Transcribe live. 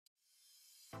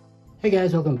Hey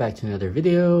guys, welcome back to another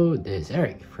video. This is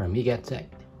Eric from Nubia Tech.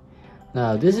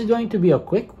 Now this is going to be a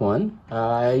quick one.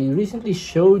 I recently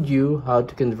showed you how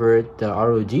to convert the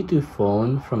ROG2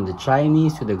 phone from the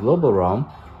Chinese to the global ROM,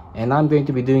 and I'm going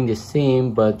to be doing the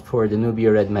same but for the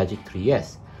Nubia Red Magic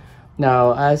 3S.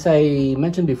 Now as I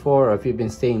mentioned before, if you've been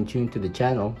staying tuned to the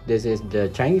channel, this is the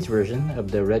Chinese version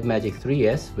of the Red Magic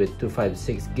 3S with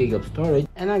 256 GB of storage,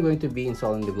 and I'm going to be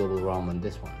installing the global ROM on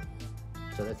this one.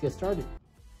 So let's get started.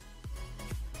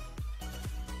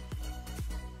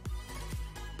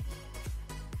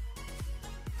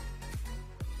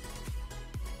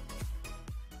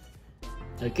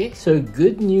 Okay, so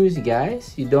good news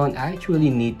guys, you don't actually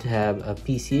need to have a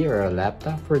PC or a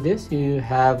laptop for this. You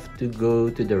have to go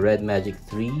to the Red Magic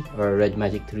 3 or Red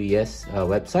Magic 3S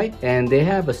website, and they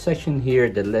have a section here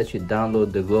that lets you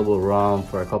download the global ROM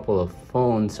for a couple of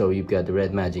phones. So you've got the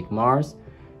Red Magic Mars,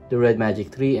 the Red Magic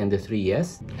 3 and the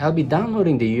 3S. I'll be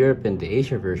downloading the Europe and the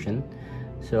Asia version,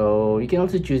 so you can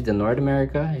also choose the North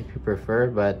America if you prefer,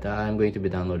 but I'm going to be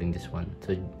downloading this one.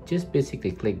 So just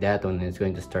basically click that one and it's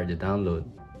going to start the download.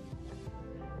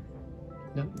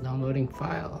 Yep, downloading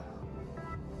file.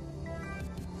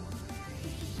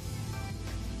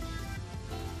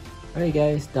 Alright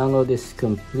guys, download is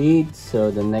complete. So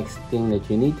the next thing that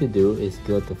you need to do is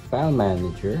go to File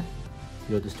Manager,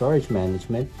 go to Storage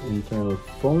Management, Internal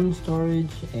Phone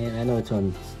Storage, and I know it's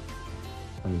on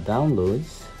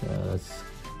Downloads. Let's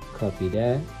copy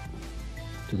that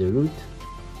to the root.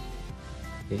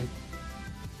 Okay.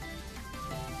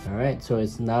 Alright, so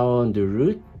it's now on the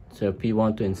root. So if you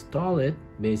want to install it,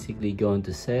 basically go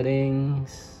into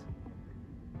Settings,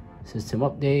 System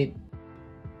Update,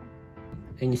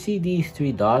 and you see these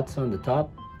three dots on the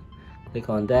top. Click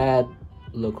on that,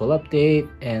 Local Update,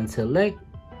 and select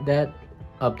that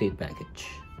update package.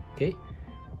 Okay,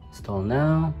 install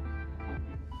now.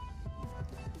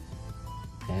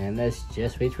 And let's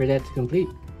just wait for that to complete.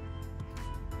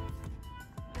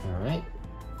 Alright,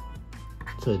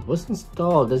 so it was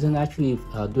installed. Doesn't actually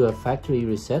do a factory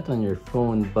reset on your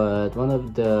phone, but one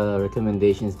of the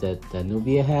recommendations that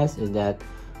Nubia has is that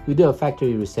we do a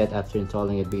factory reset after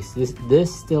installing it, because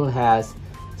this still has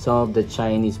some of the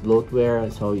Chinese bloatware,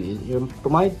 so you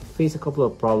might face a couple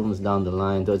of problems down the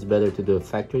line. So it's better to do a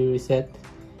factory reset.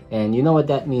 And you know what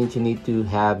that means? You need to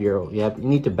have you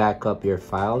need to back up your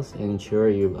files and ensure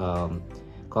you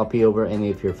copy over any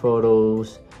of your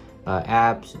photos,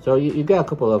 apps. So you've got a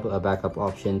couple of backup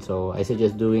options. So I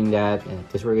suggest doing that,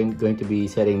 because we're going to be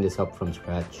setting this up from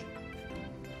scratch.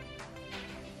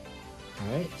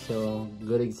 All right, so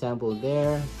good example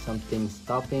there. Something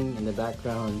stopping in the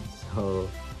background. So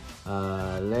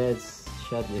let's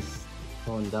shut this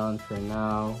phone down for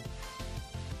now.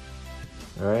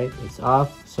 Alright, it's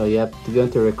off. So you have to go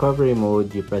into recovery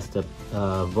mode. You press the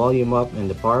volume up and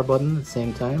the power button at the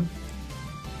same time.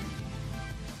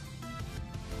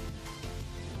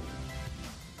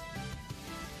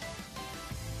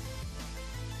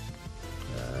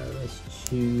 Let's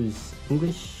choose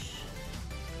English.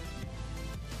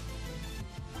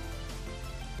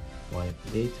 Wipe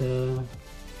data.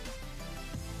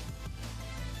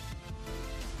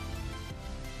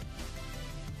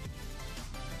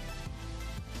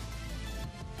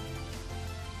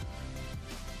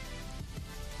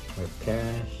 Or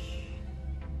cache.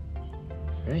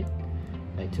 Right,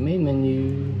 back to main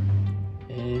menu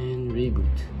and reboot.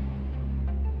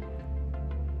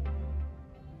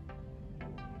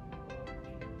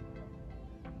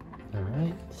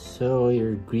 Alright, so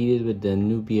you're greeted with the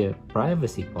Nubia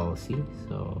privacy policy.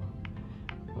 So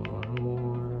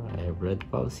more, I have read the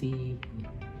policy.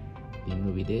 The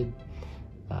Nubia did.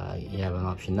 You have an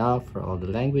option now for all the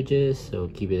languages, so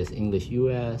keep it as English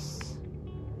US.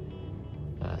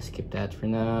 Skip that for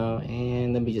now,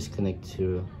 and let me just connect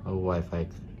to a Wi-Fi.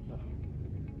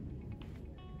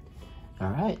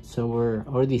 Alright, so we're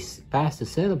already past the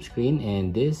setup screen,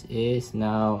 and this is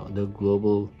now the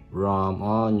global ROM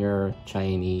on your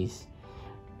Chinese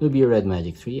Nubia Red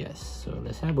Magic 3S. So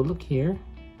let's have a look here.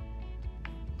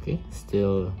 Okay,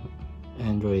 still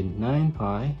Android 9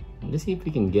 Pie. Let's see if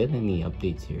we can get any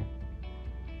updates here.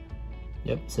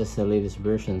 Yep, it says the latest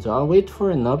version. So I'll wait for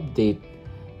an update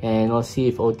and I'll see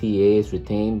if OTA is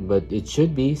retained, but it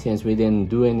should be, since we didn't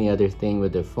do any other thing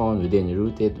with the phone. We didn't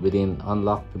root it, we didn't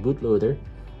unlock the bootloader,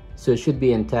 so it should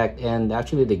be intact. And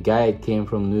actually the guide came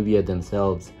from Nubia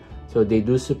themselves, so they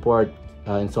do support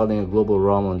installing a global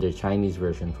ROM on their Chinese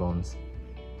version phones.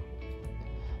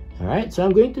 Alright, so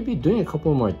I'm going to be doing a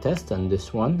couple more tests on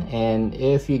this one, and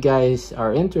if you guys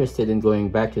are interested in going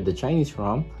back to the Chinese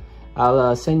ROM,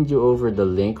 I'll send you over the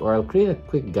link, or I'll create a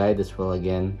quick guide as well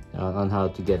again on how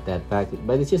to get that package.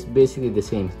 But it's just basically the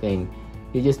same thing.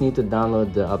 You just need to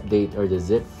download the update or the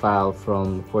zip file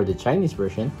for the Chinese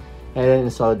version, and then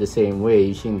install it the same way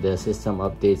using the system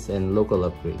updates and local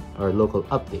upgrade or local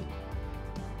update.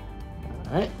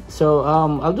 Alright, so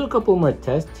I'll do a couple more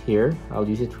tests here. I'll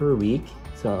use it for a week.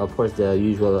 So of course the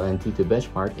usual NT2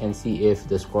 benchmark, and see if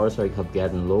the scores have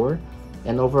gotten lower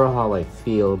and overall how I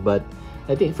feel. But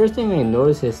I think first thing I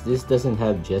notice is this doesn't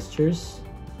have gestures.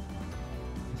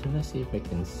 So let's see if I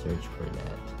can search for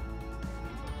that.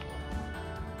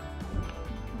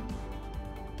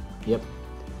 Yep.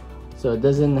 So it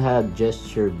doesn't have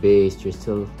gesture based. You're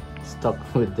still stuck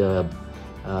with the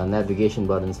navigation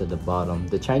buttons at the bottom.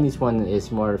 The Chinese one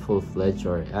is more full-fledged,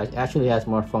 or actually has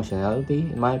more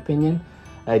functionality in my opinion.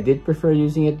 I did prefer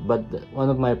using it, but one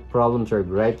of my problems or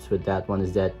gripes with that one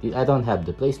is that I don't have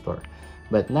the Play Store.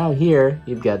 But now here,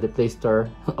 you've got the Play Store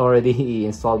already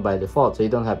installed by default, so you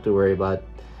don't have to worry about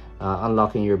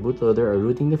unlocking your bootloader or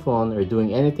rooting the phone or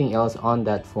doing anything else on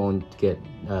that phone to get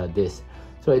this.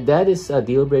 So that is a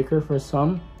deal breaker for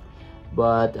some,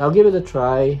 but I'll give it a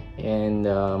try, and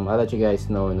I'll let you guys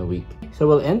know in a week. So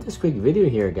we'll end this quick video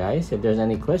here, guys. If there's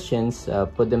any questions,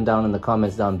 put them down in the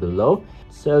comments down below.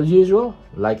 So as usual,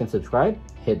 like and subscribe,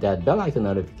 hit that bell icon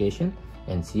notification,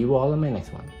 and see you all in my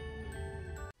next one.